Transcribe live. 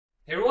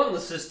Hey everyone,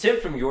 this is Tim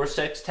from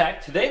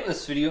YourSixTech. Today in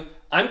this video,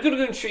 I'm going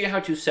to show you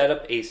how to set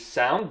up a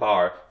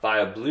soundbar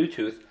via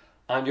Bluetooth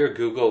on your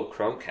Google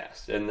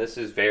Chromecast. And this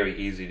is very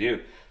easy to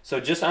do. So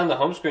just on the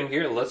home screen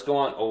here, let's go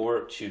on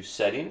over to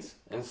Settings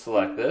and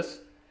select this.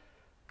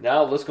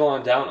 Now let's go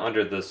on down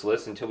under this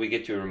list until we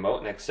get to Remote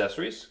and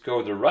Accessories. Go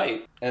to the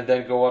right and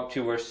then go up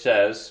to where it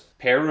says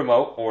Pair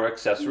Remote or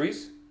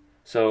Accessories.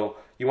 So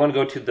you want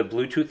to go to the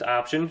Bluetooth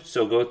option.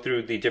 So go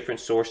through the different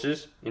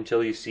sources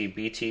until you see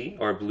BT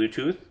or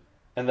Bluetooth.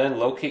 And then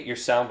locate your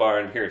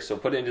soundbar in here. So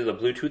put it into the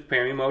Bluetooth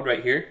pairing mode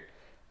right here.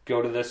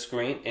 Go to this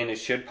screen and it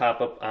should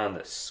pop up on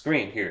the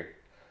screen here.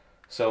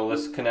 So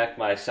let's connect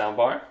my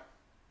soundbar.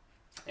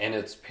 And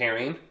it's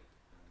pairing.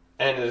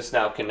 And it is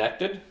now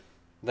connected.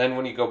 Then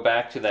when you go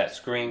back to that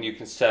screen, you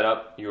can set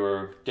up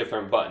your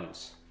different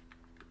buttons.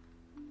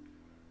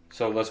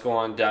 So let's go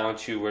on down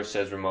to where it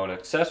says Remote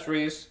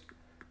Accessories.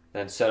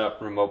 Then set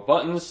up remote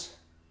buttons.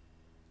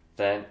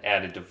 Then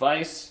add a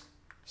device.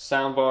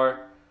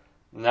 Soundbar.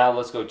 Now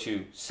let's go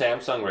to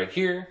Samsung right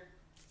here.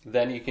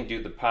 Then you can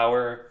do the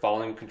power,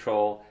 volume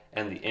control,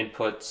 and the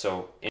input.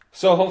 So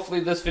hopefully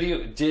this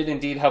video did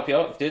indeed help you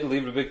out. If it did,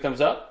 leave it a big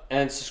thumbs up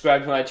and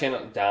subscribe to my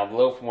channel down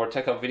below for more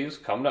tech help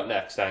videos coming up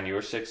next on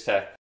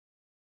YourSixTech.